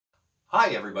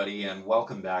Hi everybody, and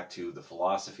welcome back to the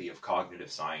Philosophy of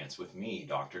Cognitive Science with me,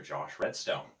 Dr. Josh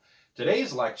Redstone.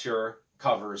 Today's lecture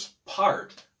covers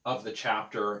part of the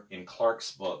chapter in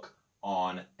Clarke's book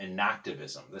on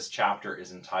enactivism. This chapter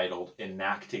is entitled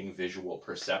Enacting Visual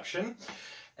Perception,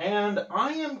 and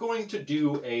I am going to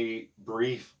do a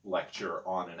brief lecture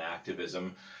on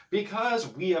enactivism because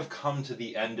we have come to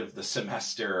the end of the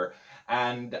semester,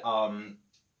 and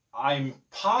I'm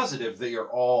positive that you're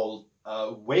all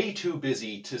way too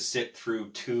busy to sit through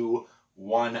two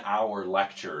one-hour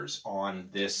lectures on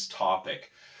this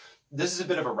topic. This is a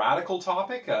bit of a radical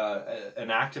topic,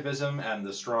 enactivism and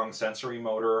the strong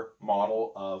sensorimotor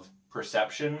model of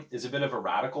perception is a bit of a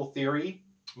radical theory,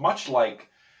 much like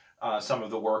some of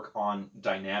the work on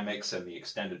dynamics and the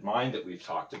extended mind that we've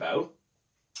talked about.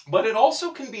 But it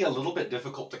also can be a little bit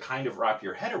difficult to kind of wrap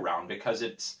your head around because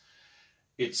it's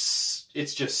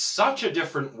just such a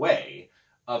different way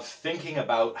of thinking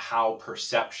about how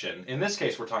perception, in this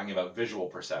case we're talking about visual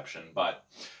perception, but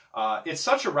it's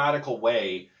such a radical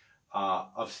way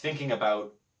of thinking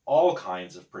about all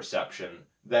kinds of perception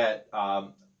that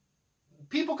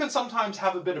people can sometimes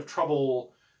have a bit of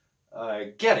trouble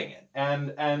getting it.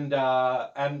 And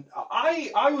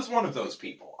I was one of those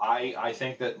people. I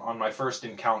think that on my first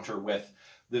encounter with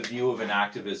the view of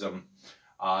enactivism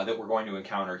that we're going to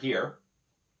encounter here,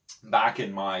 back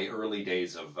in my early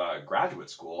days of graduate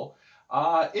school,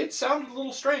 it sounded a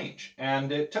little strange,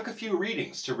 and it took a few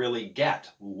readings to really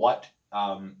get what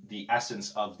the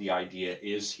essence of the idea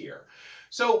is here.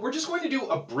 So we're just going to do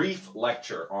a brief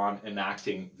lecture on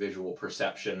enacting visual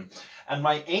perception, and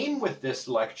my aim with this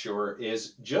lecture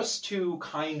is just to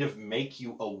kind of make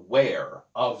you aware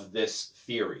of this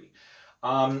theory.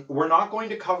 We're not going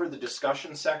to cover the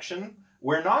discussion section.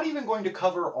 We're not even going to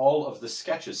cover all of the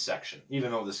sketches section,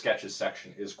 even though the sketches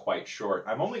section is quite short.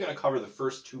 I'm only going to cover the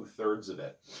first 2/3 of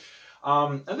it.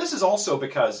 And this is also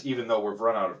because, even though we've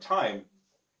run out of time,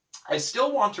 I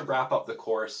still want to wrap up the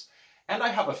course, and I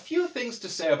have a few things to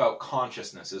say about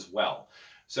consciousness as well.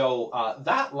 So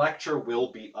that lecture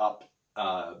will be up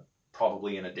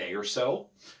probably in a day or so.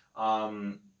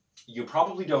 You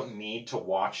probably don't need to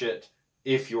watch it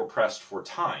if you're pressed for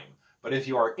time. But if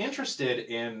you are interested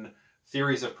in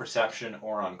theories of perception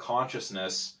or on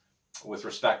consciousness with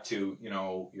respect to,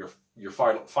 your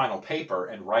final paper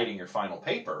and writing your final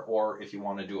paper, or if you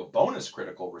want to do a bonus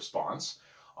critical response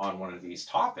on one of these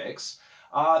topics,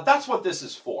 that's what this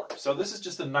is for. So this is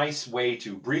just a nice way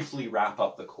to briefly wrap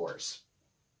up the course.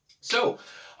 So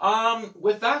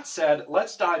with that said,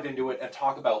 let's dive into it and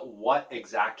talk about what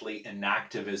exactly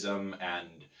enactivism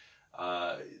and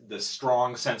the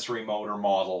strong sensorimotor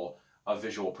model of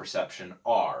visual perception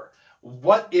are.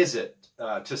 What is it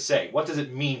to say? What does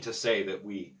it mean to say that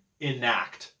we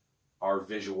enact our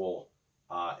visual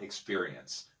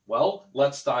experience? Well,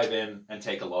 let's dive in and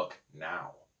take a look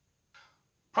now.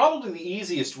 Probably the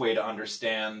easiest way to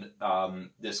understand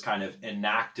this kind of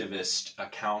enactivist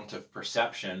account of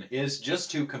perception is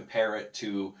just to compare it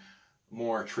to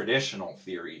more traditional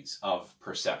theories of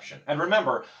perception. And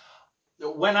remember,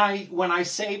 when I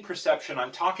say perception,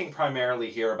 I'm talking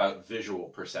primarily here about visual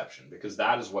perception, because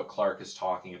that is what Clarke is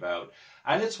talking about,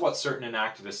 and it's what certain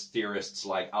enactivist theorists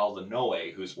like Aldo Noe,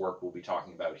 whose work we'll be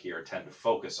talking about here, tend to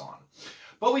focus on.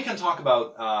 But we can talk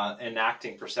about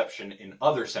enacting perception in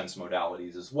other sense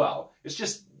modalities as well. It's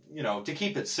just, to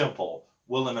keep it simple,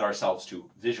 we'll limit ourselves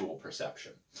to visual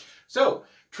perception. So,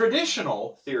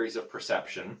 traditional theories of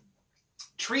perception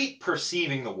treat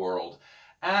perceiving the world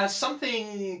as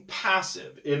something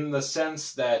passive, in the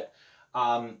sense that,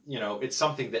 it's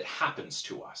something that happens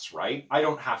to us, right? I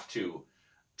don't have to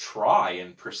try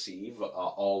and perceive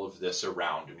all of this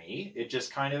around me. It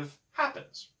just kind of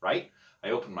happens, right?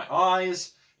 I open my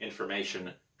eyes,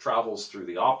 information travels through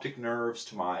the optic nerves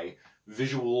to my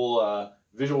visual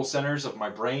centers of my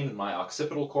brain and my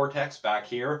occipital cortex back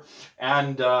here,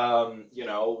 and,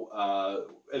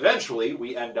 eventually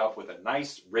we end up with a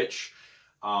nice, rich,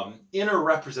 inner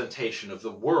representation of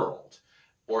the world,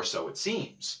 or so it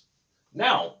seems.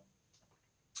 Now,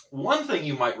 one thing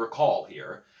you might recall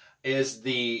here is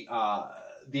the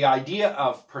idea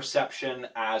of perception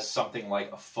as something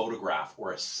like a photograph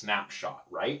or a snapshot,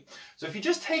 right? So if you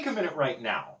just take a minute right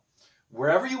now,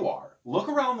 wherever you are, look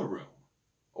around the room,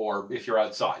 or if you're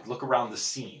outside, look around the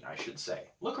scene, I should say.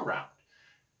 Look around.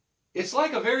 It's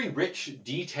like a very rich,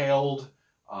 detailed,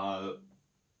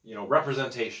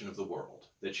 representation of the world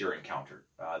that you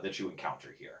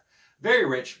encounter here. Very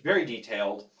rich, very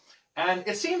detailed, and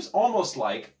it seems almost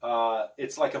like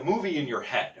it's like a movie in your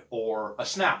head, or a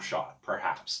snapshot,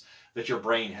 perhaps. that your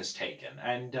brain has taken.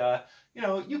 And, you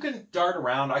know, you can dart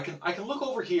around. I can look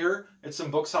over here at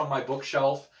some books on my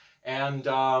bookshelf, and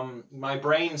my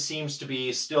brain seems to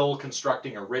be still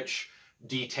constructing a rich,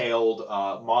 detailed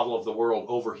model of the world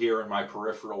over here in my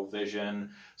peripheral vision.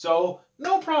 So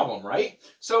no problem, right?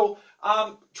 So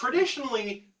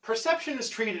traditionally, perception is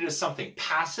treated as something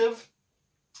passive,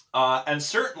 and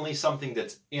certainly something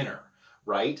that's inner,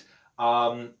 right?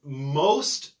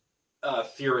 Most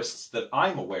theorists that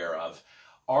I'm aware of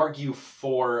argue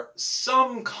for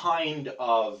some kind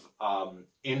of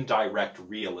indirect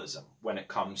realism when it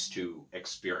comes to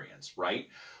experience, right?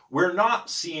 We're not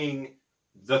seeing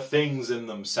the things in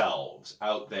themselves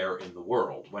out there in the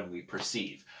world when we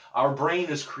perceive. Our brain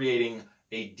is creating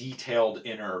a detailed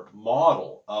inner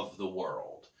model of the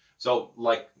world. So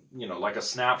like, you know, like a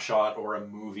snapshot or a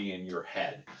movie in your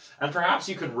head. And perhaps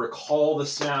you can recall the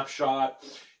snapshot.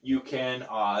 You can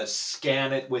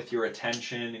scan it with your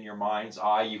attention in your mind's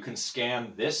eye. You can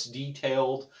scan this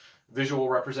detailed visual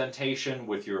representation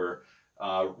with your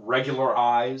regular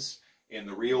eyes in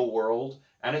the real world.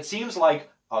 And it seems like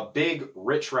a big,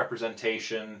 rich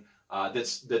representation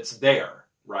that's there,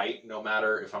 right? No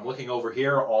matter if I'm looking over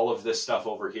here, all of this stuff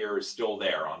over here is still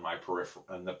there on my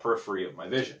on the periphery of my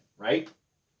vision, right?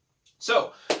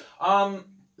 So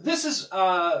this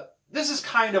is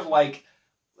kind of like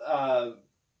a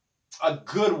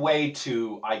good way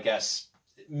to, I guess,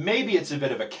 maybe it's a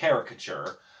bit of a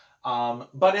caricature,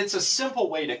 but it's a simple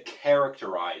way to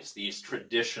characterize these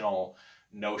traditional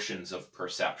notions of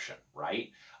perception,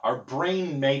 right? Our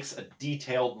brain makes a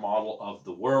detailed model of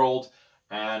the world,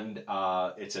 and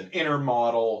it's an inner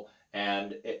model,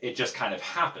 and it just kind of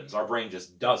happens. Our brain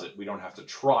just does it. We don't have to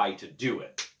try to do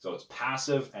it. So it's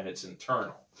passive and it's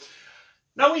internal.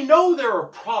 Now we know there are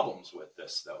problems with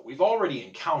this, though. We've already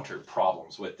encountered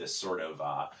problems with this sort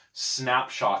of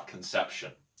snapshot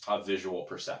conception of visual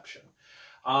perception.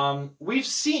 We've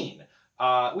seen,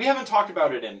 we haven't talked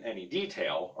about it in any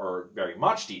detail, or very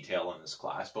much detail in this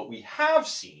class, but we have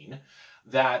seen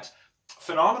that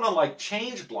phenomena like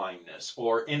change blindness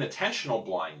or inattentional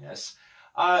blindness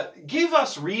give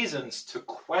us reasons to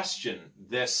question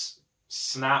this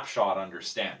snapshot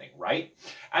understanding, right?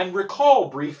 And recall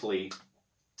briefly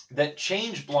that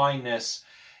change blindness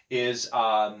is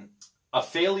a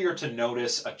failure to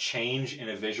notice a change in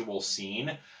a visual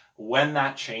scene when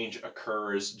that change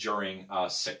occurs during a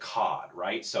saccade,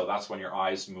 right? So that's when your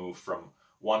eyes move from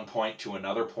one point to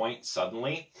another point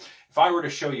suddenly. If I were to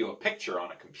show you a picture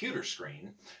on a computer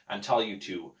screen and tell you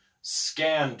to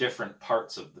scan different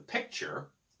parts of the picture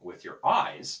with your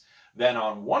eyes, then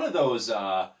on one of those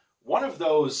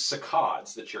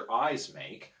saccades that your eyes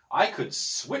make, I could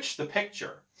switch the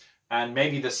picture, and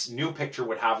maybe this new picture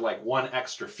would have like one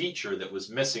extra feature that was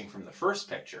missing from the first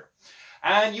picture.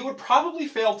 And you would probably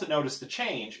fail to notice the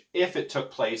change if it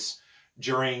took place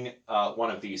during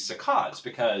one of these saccades,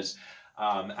 because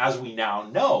as we now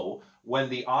know, when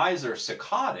the eyes are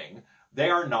saccading, they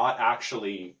are not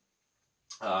actually,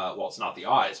 well, it's not the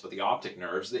eyes, but the optic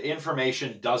nerves. The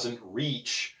information doesn't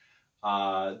reach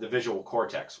the visual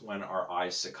cortex when our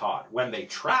eyes saccade. When they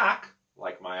track,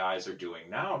 like my eyes are doing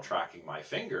now, tracking my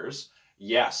fingers,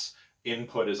 yes,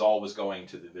 input is always going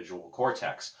to the visual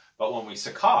cortex. But when we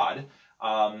saccade,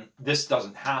 this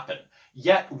doesn't happen.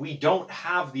 Yet we don't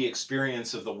have the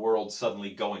experience of the world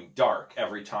suddenly going dark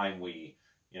every time we,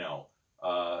 you know,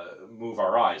 move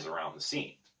our eyes around the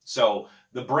scene. So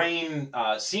the brain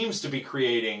seems to be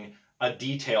creating a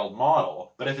detailed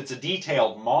model, but if it's a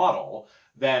detailed model,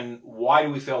 then why do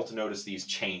we fail to notice these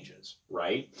changes,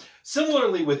 right?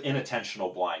 Similarly with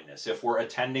inattentional blindness, if we're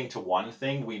attending to one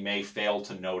thing, we may fail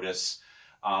to notice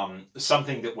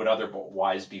something that would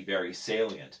otherwise be very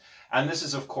salient. And this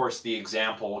is, of course, the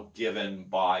example given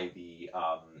by the,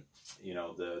 you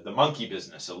know, the monkey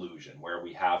business illusion, where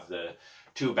we have the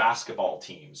two basketball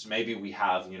teams. Maybe we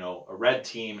have, you know, a red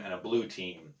team and a blue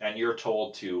team, and you're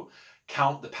told to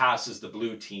count the passes the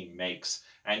blue team makes,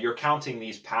 and you're counting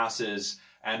these passes,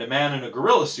 and a man in a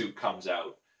gorilla suit comes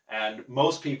out, and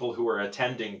most people who are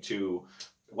attending to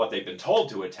what they've been told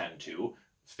to attend to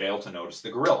fail to notice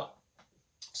the gorilla.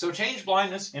 So change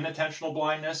blindness, inattentional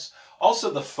blindness,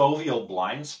 also the foveal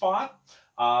blind spot.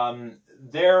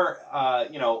 There,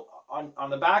 you know, on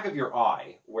the back of your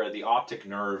eye, where the optic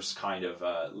nerves kind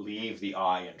of leave the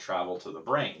eye and travel to the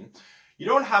brain, you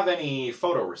don't have any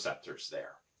photoreceptors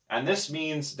there. And this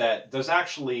means that there's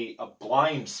actually a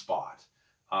blind spot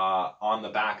on the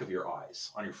back of your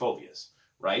eyes, on your foveas,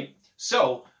 right?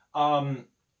 So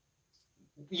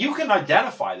you can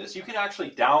identify this. You can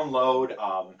actually download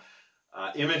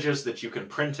images that you can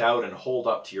print out and hold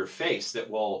up to your face that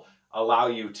will allow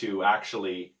you to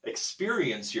actually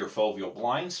experience your foveal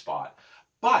blind spot.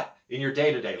 But in your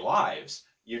day-to-day lives,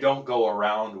 you don't go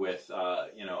around with,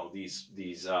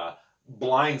 these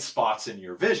blind spots in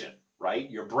your vision, right?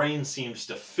 Your brain seems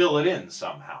to fill it in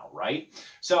somehow, right?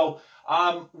 So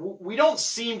we don't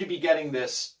seem to be getting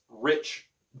this rich,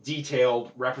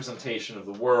 detailed representation of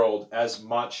the world as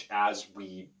much as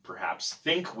we perhaps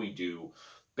think we do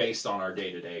based on our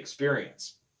day-to-day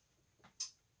experience.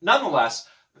 Nonetheless,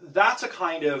 that's a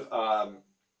kind of,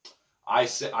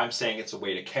 I'm saying it's a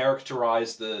way to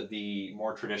characterize the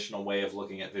more traditional way of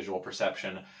looking at visual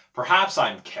perception. Perhaps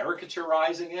I'm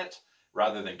caricaturizing it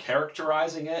rather than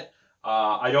characterizing it.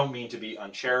 I don't mean to be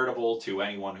uncharitable to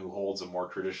anyone who holds a more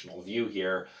traditional view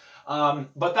here,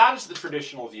 but that is the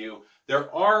traditional view.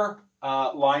 There are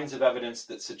lines of evidence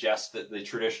that suggest that the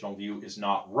traditional view is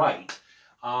not right.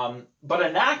 But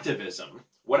enactivism,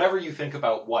 whatever you think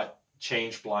about what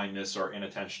change blindness or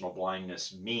inattentional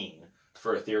blindness mean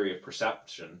for a theory of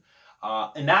perception,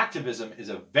 enactivism is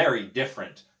a very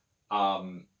different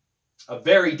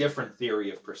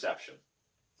theory of perception.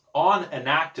 On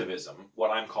enactivism,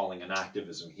 what I'm calling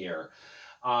enactivism here,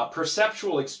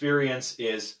 perceptual experience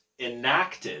is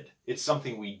enacted. It's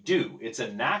something we do. It's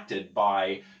enacted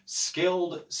by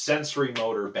skilled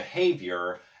sensorimotor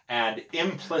behavior and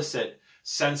implicit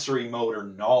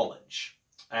sensorimotor knowledge.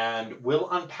 And we'll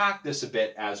unpack this a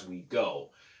bit as we go.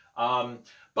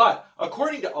 But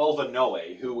according to Alva Noe,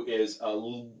 who is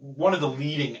one of the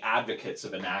leading advocates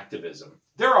of enactivism,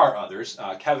 there are others,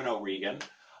 Kevin O'Regan,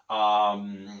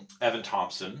 Evan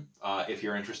Thompson, if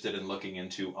you're interested in looking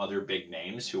into other big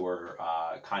names who are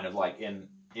kind of like in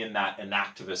that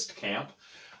enactivist camp.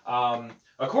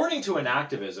 According to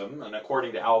enactivism, and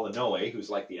according to Alva Noe, who's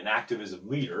like the enactivism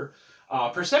leader,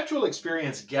 perceptual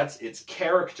experience gets its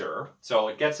character, so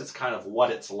it gets its kind of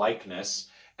what its likeness,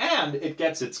 and it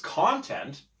gets its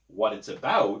content, what it's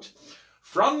about,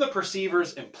 from the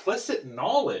perceiver's implicit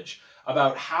knowledge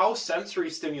about how sensory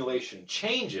stimulation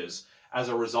changes as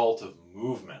a result of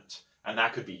movement. And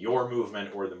that could be your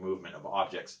movement or the movement of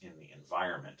objects in the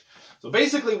environment. So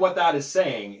basically what that is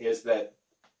saying is that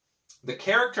the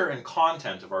character and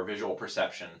content of our visual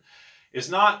perception is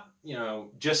not,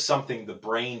 just something the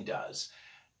brain does.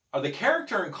 The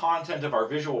character and content of our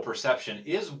visual perception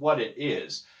is what it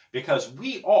is because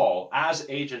we all, as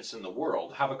agents in the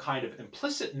world, have a kind of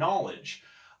implicit knowledge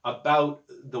about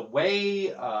the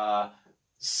way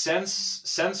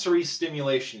sensory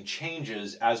stimulation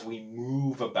changes as we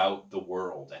move about the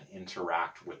world and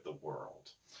interact with the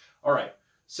world. All right,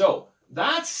 so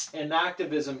that's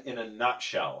enactivism in a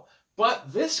nutshell.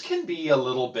 But this can be a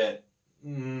little bit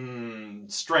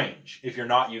strange if you're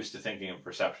not used to thinking of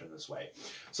perception this way.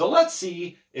 So let's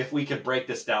see if we can break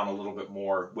this down a little bit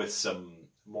more with some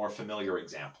more familiar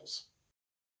examples.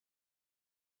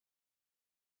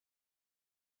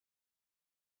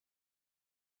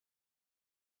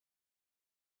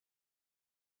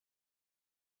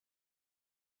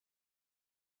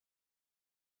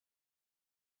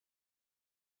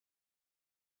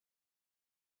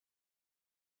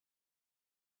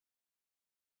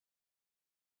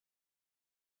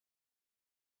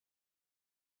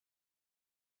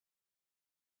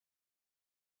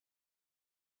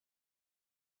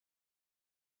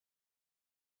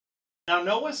 Now,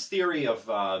 Noah's theory of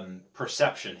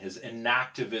perception, his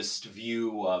enactivist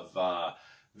view of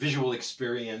visual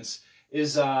experience,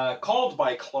 is called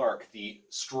by Clark the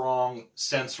strong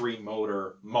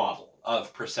sensorimotor model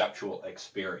of perceptual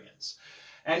experience.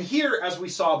 And here, as we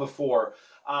saw before,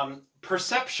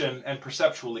 perception and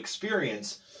perceptual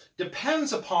experience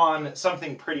depends upon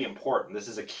something pretty important. This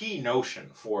is a key notion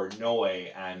for Noe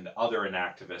and other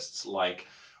enactivists like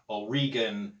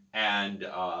O'Regan and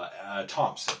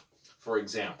Thompson. For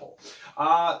example,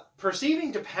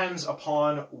 perceiving depends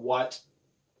upon what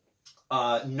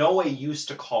Noe used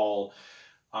to call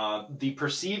the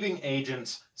perceiving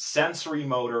agent's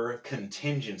sensorimotor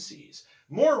contingencies.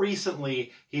 More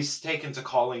recently, he's taken to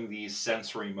calling these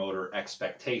sensorimotor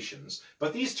expectations,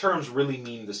 but these terms really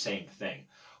mean the same thing.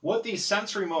 What these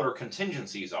sensorimotor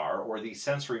contingencies are, or these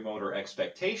sensorimotor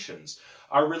expectations,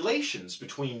 are relations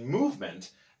between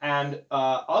movement and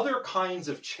other kinds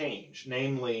of change,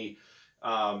 namely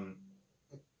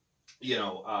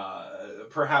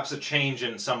perhaps a change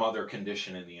in some other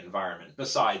condition in the environment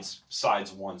besides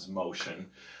one's motion.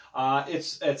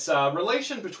 It's a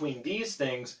relation between these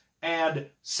things and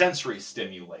sensory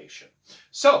stimulation.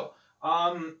 So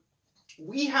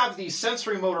we have these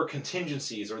sensorimotor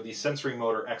contingencies or these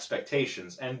sensorimotor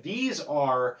expectations, and these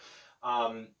are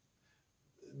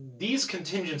these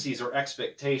contingencies or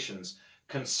expectations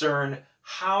concern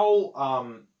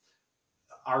how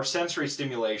our sensory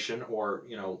stimulation, or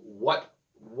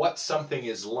what something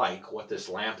is like, what this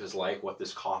lamp is like, what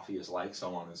this coffee is like,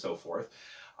 so on and so forth.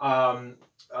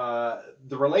 The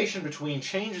relation between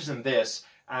changes in this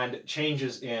and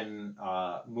changes in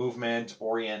movement,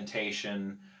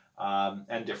 orientation,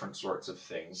 and different sorts of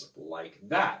things like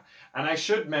that. And I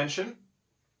should mention,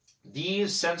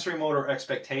 these sensorimotor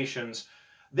expectations,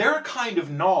 they're a kind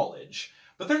of knowledge,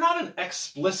 but they're not an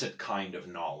explicit kind of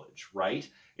knowledge, right?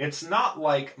 It's not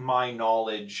like my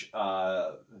knowledge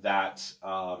that,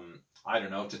 I don't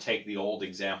know, to take the old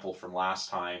example from last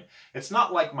time, it's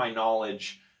not like my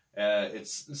knowledge,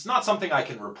 it's not something I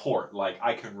can report. Like,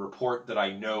 I can report that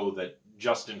I know that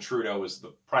Justin Trudeau is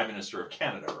the Prime Minister of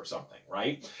Canada or something,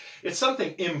 right? It's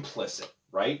something implicit,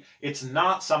 right? It's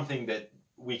not something that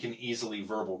we can easily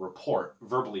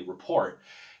verbally report.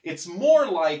 It's more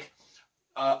like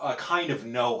a kind of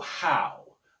know-how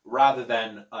rather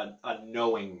than a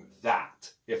knowing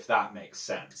that, if that makes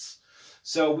sense.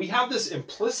 So we have this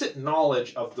implicit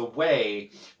knowledge of the way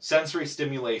sensory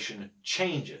stimulation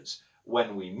changes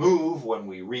when we move, when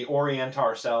we reorient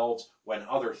ourselves, when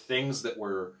other things that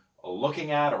we're looking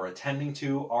at or attending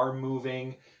to are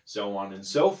moving, so on and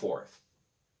so forth.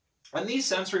 And these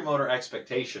sensorimotor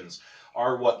expectations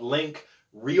are what link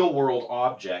real-world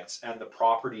objects and the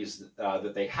properties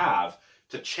that they have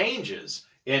to changes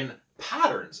in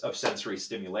patterns of sensory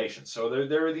stimulation. So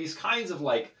there are these kinds of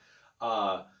like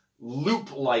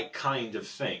loop-like kind of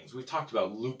things. We've talked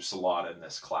about loops a lot in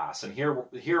this class, and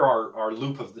here our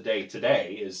loop of the day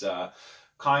today is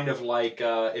kind of like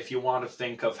if you want to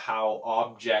think of how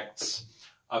objects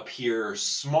appear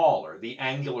smaller. The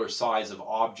angular size of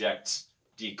objects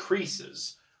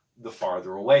decreases the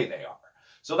farther away they are.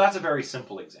 So that's a very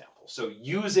simple example. So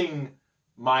using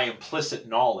my implicit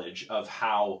knowledge of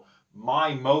how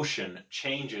my motion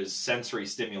changes sensory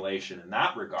stimulation in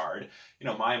that regard,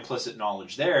 my implicit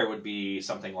knowledge there would be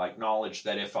something like knowledge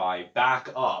that if I back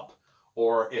up,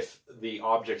 or if the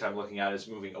object I'm looking at is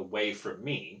moving away from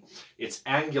me, its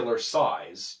angular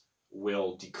size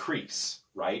will decrease,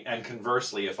 right? And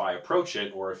conversely, if I approach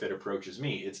it, or if it approaches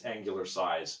me, its angular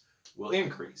size will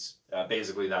increase.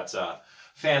 Basically, that's a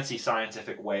fancy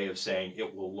scientific way of saying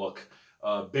it will look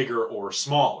bigger or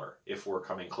smaller if we're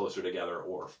coming closer together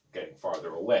or getting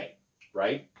farther away,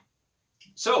 right?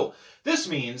 So this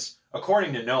means,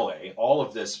 according to Noe, all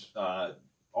of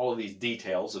these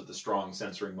details of the strong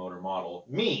sensorimotor model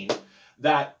mean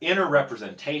that inner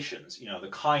representations, the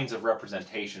kinds of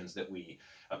representations that we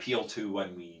appeal to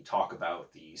when we talk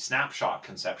about the snapshot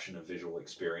conception of visual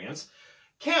experience,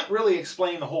 can't really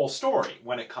explain the whole story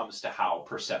when it comes to how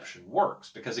perception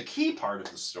works. Because a key part of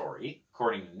the story,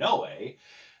 according to Noe,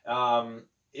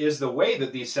 is the way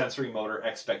that these sensorimotor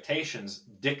expectations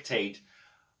dictate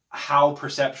how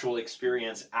perceptual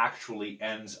experience actually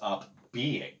ends up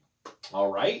being.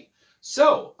 All right?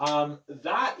 So,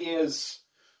 that is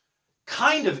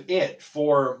kind of it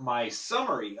for my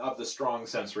summary of the strong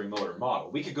sensorimotor model.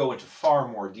 We could go into far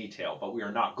more detail, but we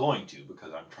are not going to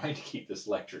because I'm trying to keep this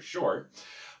lecture short.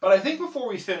 But I think before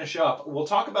we finish up, we'll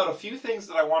talk about a few things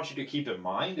that I want you to keep in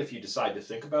mind if you decide to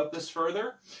think about this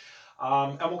further.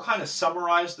 And we'll kind of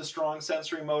summarize the strong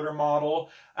sensorimotor model,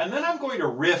 and then I'm going to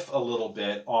riff a little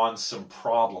bit on some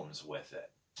problems with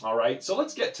it. All right, so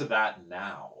let's get to that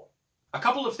now. A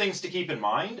couple of things to keep in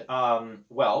mind.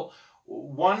 Well,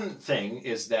 one thing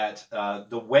is that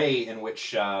the way in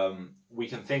which we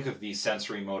can think of these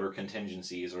sensorimotor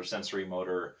contingencies or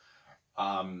sensorimotor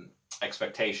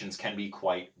expectations can be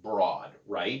quite broad,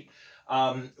 right?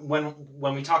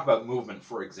 When we talk about movement,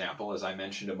 for example, as I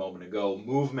mentioned a moment ago,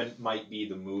 movement might be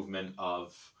the movement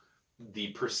of the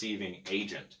perceiving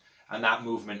agent. And that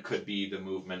movement could be the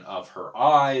movement of her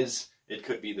eyes, it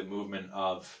could be the movement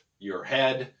of your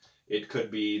head, it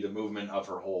could be the movement of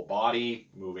her whole body,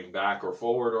 moving back or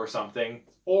forward or something,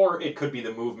 or it could be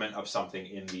the movement of something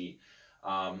in the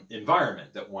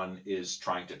environment that one is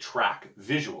trying to track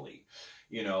visually.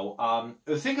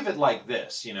 Think of it like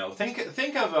this,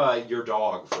 think of your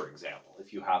dog, for example.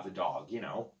 If you have a dog,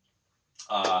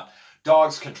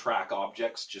 dogs can track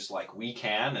objects just like we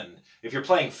can, and if you're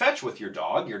playing fetch with your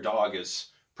dog is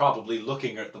probably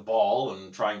looking at the ball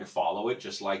and trying to follow it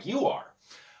just like you are.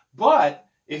 But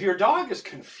if your dog is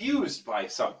confused by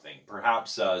something,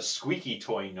 perhaps a squeaky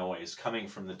toy noise coming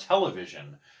from the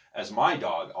television, as my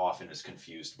dog often is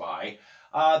confused by,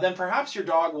 then perhaps your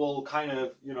dog will kind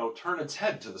of, turn its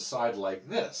head to the side like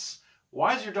this.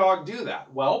 Why does your dog do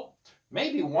that? Well,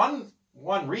 maybe one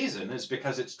reason is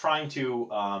because it's trying to,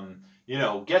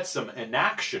 get some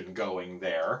enaction going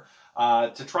there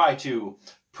to try to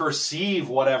perceive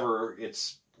whatever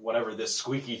this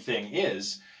squeaky thing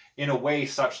is in a way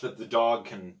such that the dog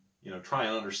can, try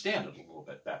and understand it a little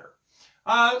bit better.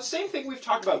 Same thing, we've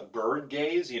talked about bird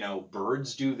gaze.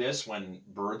 Birds do this when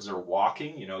birds are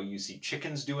walking. You see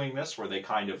chickens doing this where they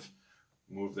kind of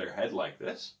move their head like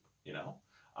this,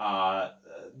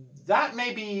 that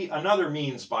may be another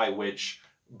means by which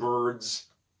birds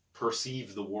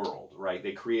perceive the world, right?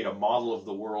 They create a model of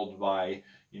the world by,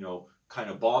 kind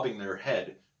of bobbing their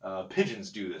head.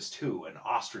 Pigeons do this too, and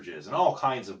ostriches, and all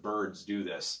kinds of birds do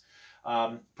this.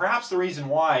 Perhaps the reason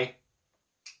why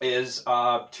is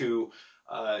to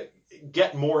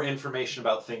get more information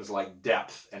about things like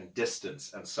depth and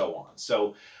distance and so on.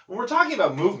 So when we're talking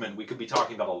about movement, we could be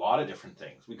talking about a lot of different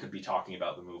things. We could be talking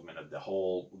about the movement of the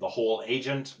whole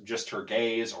agent, just her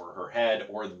gaze or her head,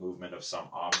 or the movement of some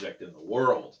object in the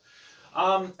world.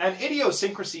 And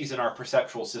idiosyncrasies in our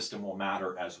perceptual system will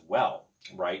matter as well,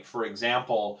 right? For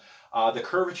example, the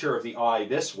curvature of the eye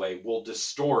this way will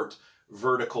distort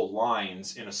vertical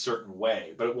lines in a certain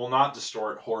way, but it will not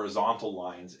distort horizontal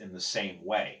lines in the same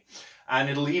way. And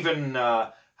it'll even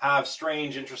have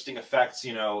strange, interesting effects,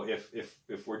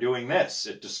 if we're doing this,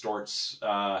 it distorts,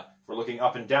 if we're looking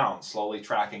up and down, slowly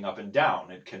tracking up and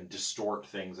down, it can distort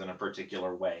things in a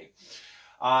particular way.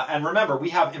 And remember, we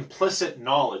have implicit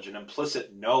knowledge and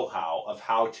implicit know-how of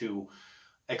how to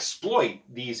exploit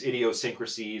these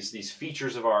idiosyncrasies, these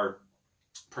features of our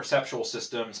perceptual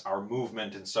systems, our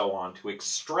movement, and so on, to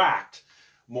extract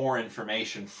more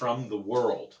information from the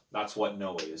world. That's what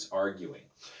Noe is arguing.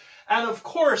 And of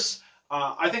course,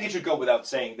 I think it should go without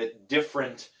saying that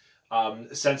different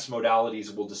sense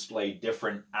modalities will display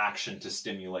different action to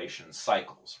stimulation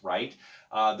cycles, right?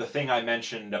 The thing I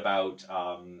mentioned about,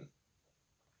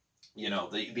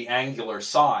 the angular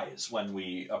size when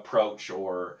we approach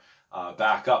or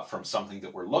back up from something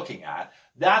that we're looking at,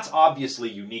 that's obviously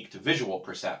unique to visual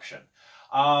perception.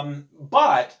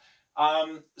 But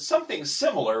something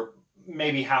similar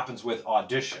maybe happens with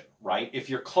audition, right? If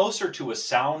you're closer to a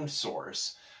sound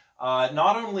source,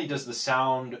 not only does the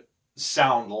sound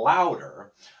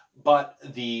louder, but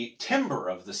the timbre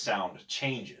of the sound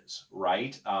changes,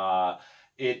 right?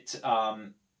 It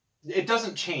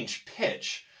doesn't change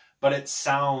pitch, but it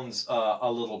sounds a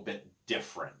little bit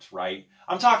different, right?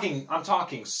 I'm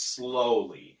talking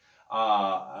slowly,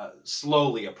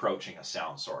 slowly approaching a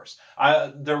sound source.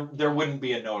 There wouldn't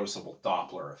be a noticeable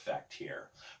Doppler effect here.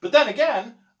 But then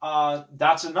again,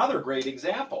 that's another great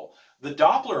example. The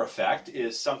Doppler effect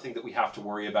is something that we have to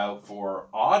worry about for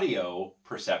audio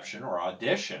perception or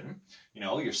audition.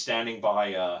 You're standing by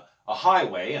a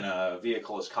highway and a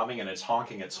vehicle is coming and it's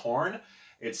honking its horn.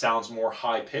 It sounds more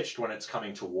high-pitched when it's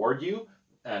coming toward you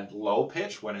and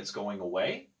low-pitched when it's going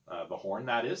away. The horn,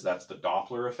 that is. That's the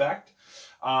Doppler effect.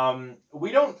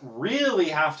 We don't really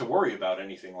have to worry about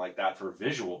anything like that for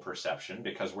visual perception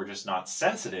because we're just not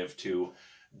sensitive to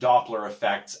Doppler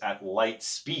effects at light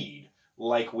speed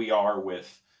like we are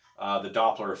with the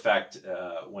Doppler effect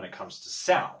when it comes to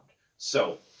sound.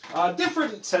 So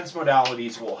different sense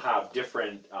modalities will have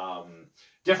different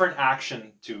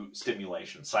action to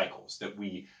stimulation cycles that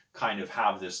we kind of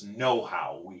have this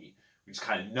know-how. We just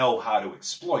kind of know how to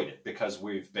exploit it because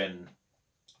we've been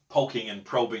poking and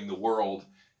probing the world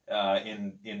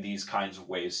in these kinds of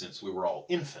ways since we were all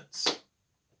infants.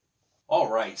 All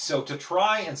right, so to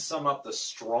try and sum up the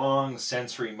strong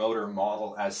sensory motor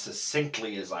model as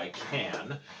succinctly as I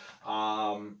can,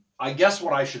 I guess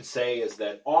what I should say is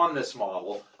that on this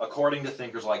model, according to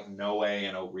thinkers like Noe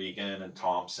and O'Regan and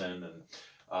Thompson,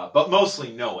 but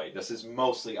mostly Noe, this is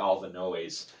mostly Alva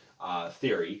Noe's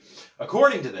theory.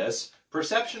 According to this,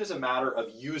 perception is a matter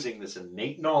of using this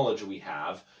innate knowledge we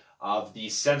have of the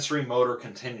sensory motor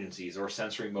contingencies or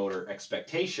sensory motor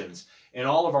expectations in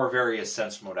all of our various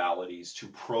sense modalities to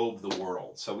probe the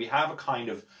world. So we have a kind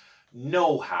of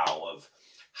know-how of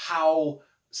how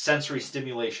sensory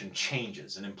stimulation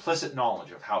changes, an implicit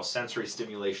knowledge of how sensory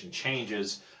stimulation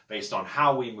changes based on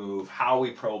how we move, how we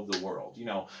probe the world.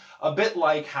 A bit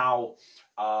like how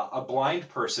a blind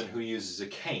person who uses a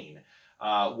cane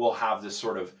will have this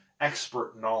sort of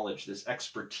expert knowledge, this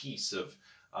expertise of,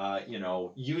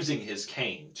 using his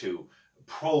cane to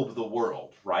probe the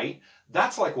world, right?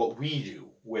 That's like what we do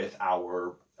with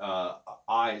our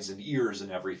eyes and ears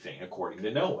and everything, according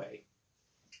to Noe.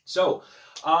 So,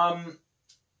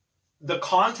 the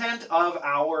content of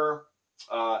our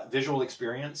visual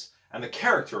experience and the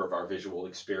character of our visual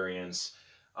experience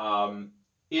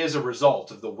is a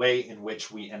result of the way in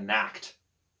which we enact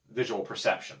visual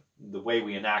perception. The way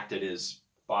we enact it is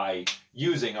by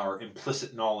using our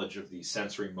implicit knowledge of these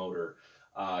sensory motor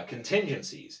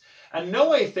contingencies. And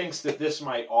Noe thinks that this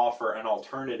might offer an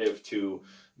alternative to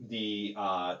the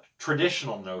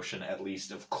traditional notion, at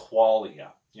least, of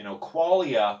qualia. You know,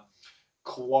 qualia,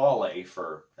 quale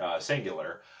for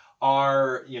singular,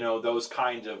 are, you know, those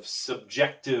kind of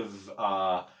subjective,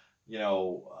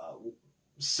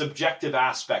 subjective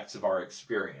aspects of our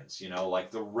experience, you know,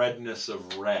 like the redness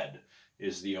of red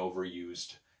is the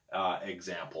overused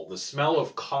example. The smell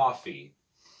of coffee,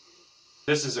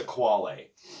 this is a quale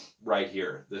right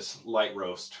here, this light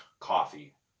roast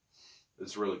coffee.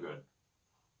 It's really good.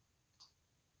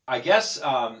 I guess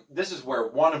this is where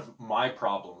one of my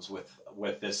problems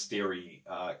with this theory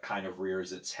kind of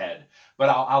rears its head, but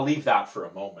I'll leave that for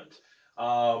a moment.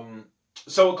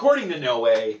 So according to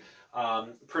Noe,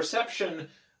 perception,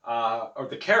 or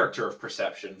the character of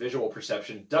perception, visual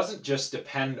perception, doesn't just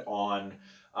depend on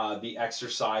the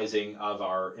exercising of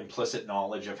our implicit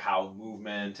knowledge of how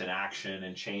movement and action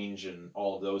and change and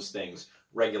all of those things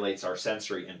regulates our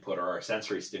sensory input or our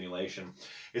sensory stimulation.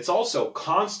 It's also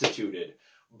constituted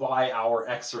by our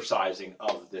exercising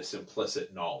of this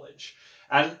implicit knowledge.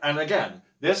 And again,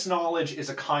 this knowledge is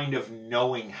a kind of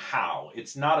knowing how.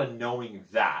 It's not a knowing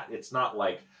that. It's not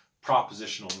like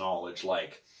propositional knowledge,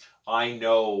 like I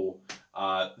know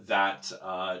that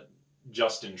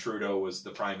Justin Trudeau was the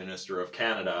Prime Minister of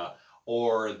Canada,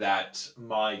 or that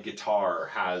my guitar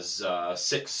has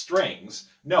 6 strings.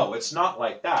 No, it's not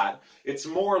like that. It's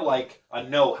more like a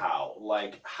know-how,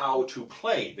 like how to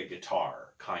play the guitar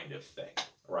kind of thing,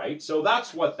 right? So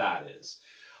that's what that is.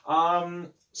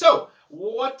 So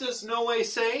what does Noe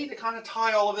say to kind of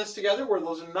tie all of this together? Well,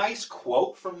 there's a nice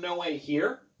quote from Noe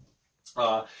here.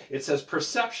 It says,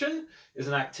 perception is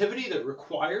an activity that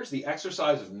requires the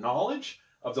exercise of knowledge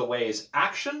of the ways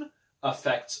action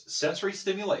affects sensory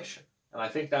stimulation. And I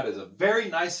think that is a very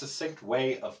nice, succinct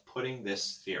way of putting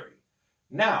this theory.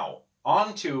 Now,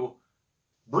 on to,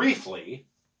 briefly,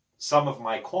 some of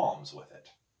my qualms with it.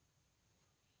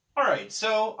 Alright,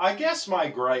 so I guess my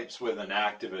gripes with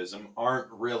enactivism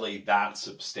aren't really that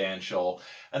substantial,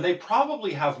 and they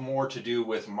probably have more to do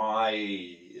with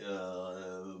my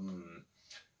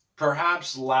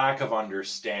perhaps lack of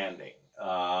understanding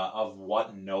of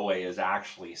what Noe is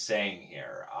actually saying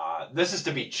here. This is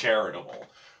to be charitable,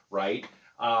 right?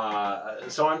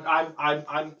 So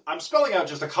I'm spelling out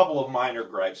just a couple of minor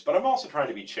gripes, but I'm also trying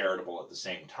to be charitable at the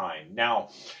same time. Now,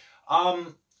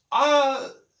 I'm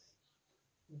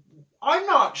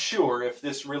not sure if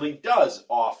this really does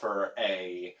offer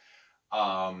a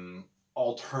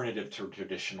alternative to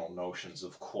traditional notions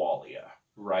of qualia,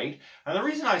 right? And the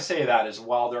reason I say that is,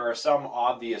 while there are some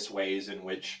obvious ways in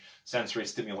which sensory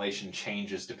stimulation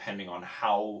changes depending on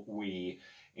how we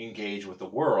engage with the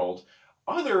world,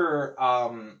 other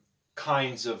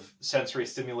kinds of sensory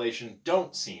stimulation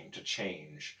don't seem to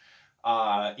change,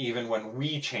 even when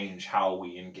we change how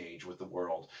we engage with the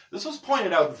world. This was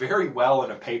pointed out very well in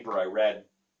a paper I read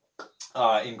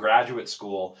in graduate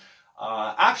school,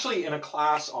 actually in a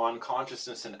class on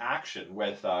consciousness and action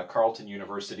with Carleton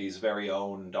University's very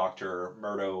own Dr.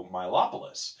 Murdo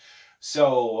Milopoulos.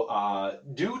 So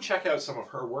do check out some of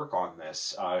her work on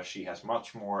this. She has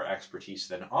much more expertise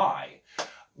than I.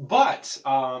 But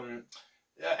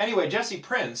anyway, Jesse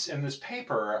Prince in this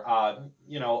paper,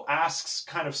 asks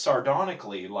kind of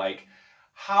sardonically, like,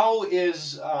 how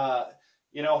are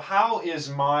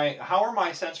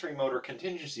my sensory motor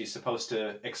contingencies supposed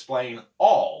to explain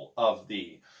all of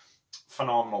the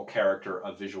phenomenal character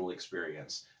of visual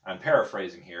experience? I'm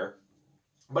paraphrasing here,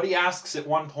 but he asks at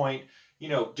one point,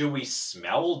 do we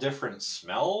smell different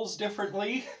smells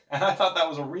differently? And I thought that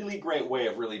was a really great way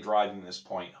of really driving this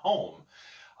point home.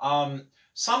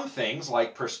 Some things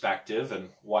like perspective and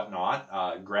whatnot,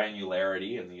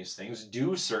 granularity and these things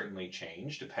do certainly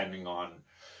change depending on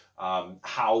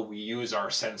how we use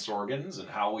our sense organs and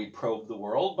how we probe the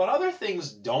world, but other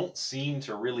things don't seem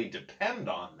to really depend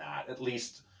on that, at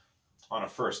least on a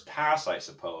first pass, I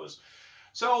suppose.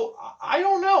 So, I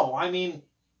don't know. I mean,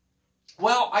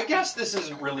 well, I guess this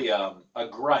isn't really a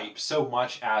gripe so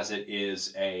much as it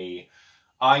is I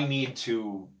need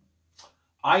to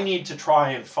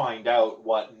try and find out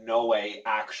what Noe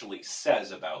actually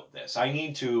says about this. I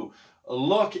need to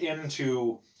look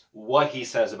into what he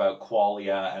says about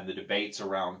qualia and the debates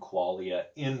around qualia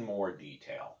in more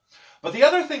detail. But the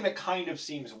other thing that kind of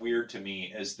seems weird to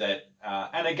me is that,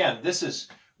 and again, this is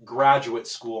graduate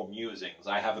school musings.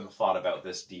 I haven't thought about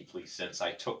this deeply since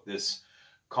I took this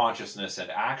consciousness and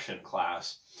action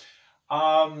class.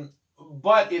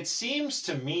 But it seems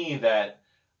to me that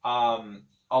a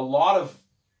lot of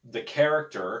the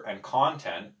character and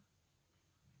content,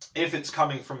 if it's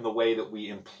coming from the way that we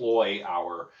employ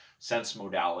our sense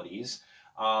modalities,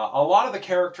 A lot of the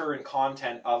character and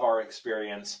content of our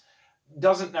experience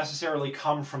doesn't necessarily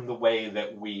come from the way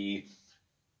that we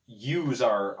use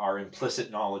our implicit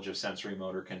knowledge of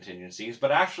sensorimotor contingencies,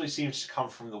 but actually seems to come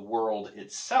from the world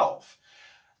itself.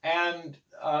 And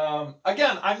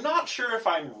again, I'm not sure if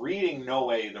I'm reading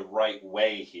Noe the right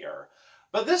way here,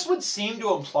 but this would seem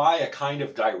to imply a kind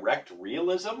of direct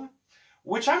realism,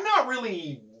 which I'm not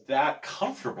really that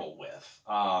comfortable with.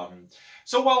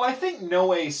 So while I think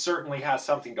Noe certainly has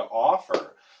something to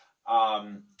offer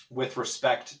with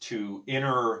respect to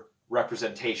inner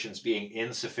representations being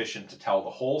insufficient to tell the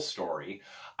whole story,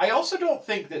 I also don't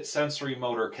think that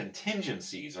sensorimotor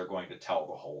contingencies are going to tell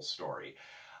the whole story.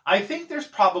 I think there's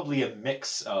probably a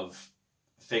mix of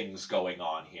things going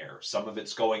on here. Some of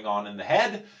it's going on in the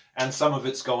head, and some of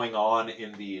it's going on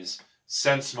in these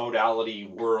sense modality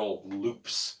world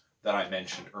loops that I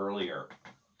mentioned earlier.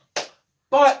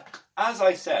 But, as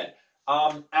I said,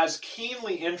 as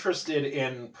keenly interested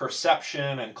in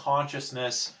perception and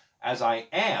consciousness as I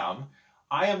am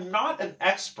not an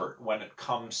expert when it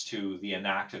comes to the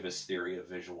enactivist theory of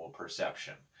visual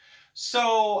perception.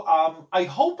 So I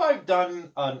hope I've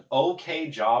done an okay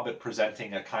job at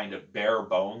presenting a kind of bare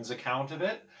bones account of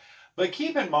it, but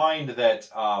keep in mind that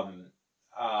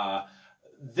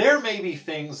there may be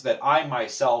things that I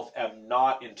myself am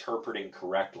not interpreting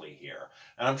correctly here.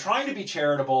 And I'm trying to be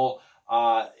charitable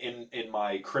in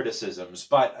my criticisms,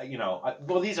 but, you know,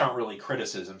 well, these aren't really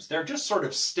criticisms. They're just sort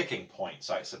of sticking points,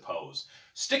 I suppose.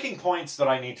 Sticking points that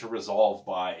I need to resolve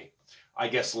by, I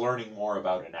guess, learning more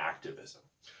about enactivism.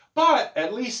 But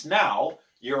at least now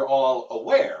you're all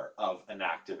aware of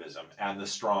enactivism and the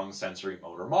strong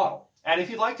sensorimotor model. And if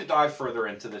you'd like to dive further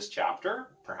into this chapter,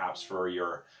 perhaps for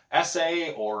your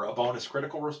essay or a bonus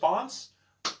critical response,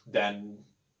 then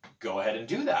go ahead and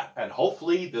do that. And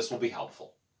hopefully this will be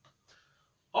helpful.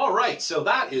 All right, so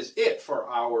that is it for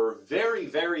our very,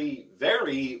 very,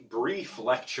 very brief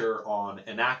lecture on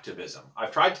enactivism.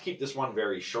 I've tried to keep this one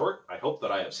very short. I hope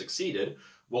that I have succeeded.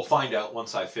 We'll find out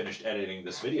once I've finished editing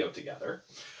this video together.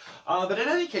 But in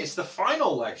any case, the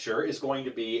final lecture is going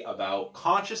to be about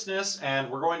consciousness, and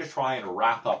we're going to try and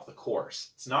wrap up the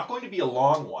course. It's not going to be a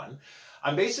long one.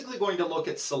 I'm basically going to look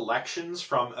at selections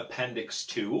from Appendix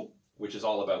 2, which is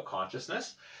all about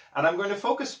consciousness, and I'm going to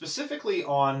focus specifically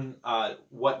on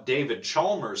what David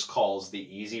Chalmers calls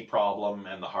the easy problem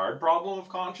and the hard problem of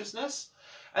consciousness.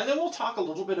 And then we'll talk a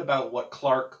little bit about what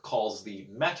Clark calls the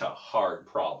meta-hard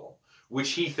problem,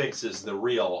 which he thinks is the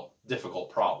real difficult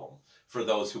problem for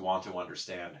those who want to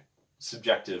understand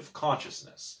subjective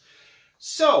consciousness.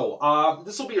 So,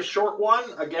 this will be a short one.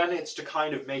 Again, it's to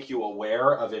kind of make you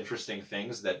aware of interesting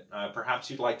things that perhaps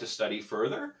you'd like to study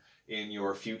further in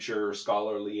your future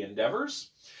scholarly endeavors.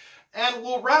 And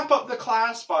we'll wrap up the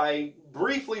class by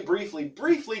briefly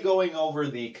going over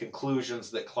the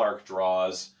conclusions that Clark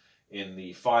draws in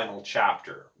the final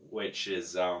chapter, which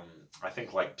is, I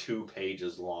think, like 2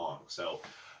 pages long. So,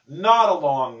 not a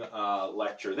long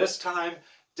lecture this time.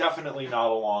 Definitely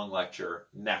not a long lecture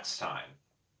next time.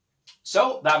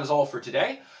 So, that is all for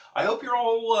today. I hope you're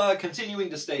all continuing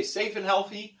to stay safe and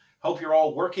healthy. Hope you're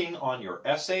all working on your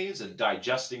essays and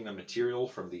digesting the material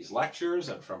from these lectures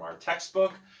and from our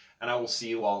textbook. And I will see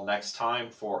you all next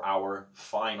time for our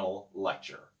final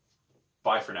lecture.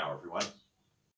 Bye for now, everyone.